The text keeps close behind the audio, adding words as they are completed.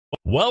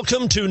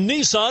Welcome to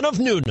Nissan of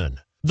Newnan,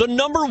 the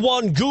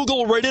 #1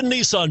 Google-rated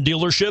Nissan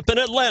dealership in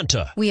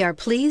Atlanta. We are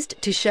pleased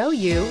to show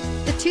you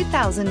the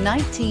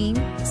 2019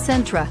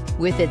 Sentra.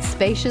 With its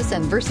spacious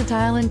and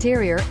versatile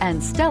interior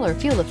and stellar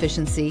fuel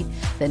efficiency,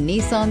 the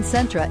Nissan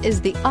Sentra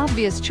is the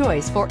obvious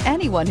choice for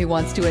anyone who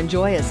wants to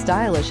enjoy a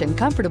stylish and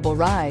comfortable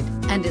ride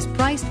and is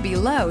priced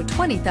below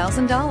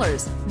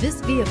 $20,000.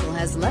 This vehicle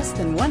has less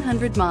than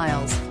 100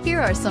 miles.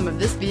 Here are some of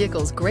this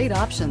vehicle's great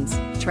options: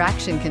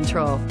 traction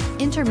control,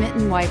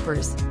 intermittent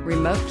wipers,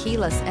 remote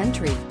keyless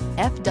entry,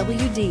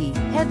 FWD,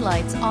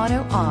 headlights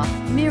auto off,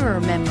 mirror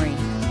memory,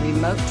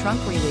 remote trunk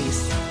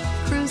release,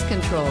 cruise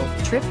control,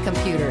 trip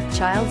computer,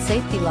 child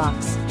safety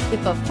locks.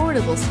 If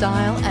affordable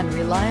style and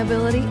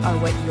reliability are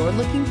what you're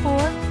looking for,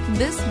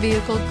 this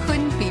vehicle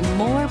couldn't be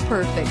more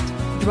perfect.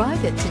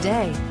 Drive it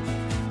today.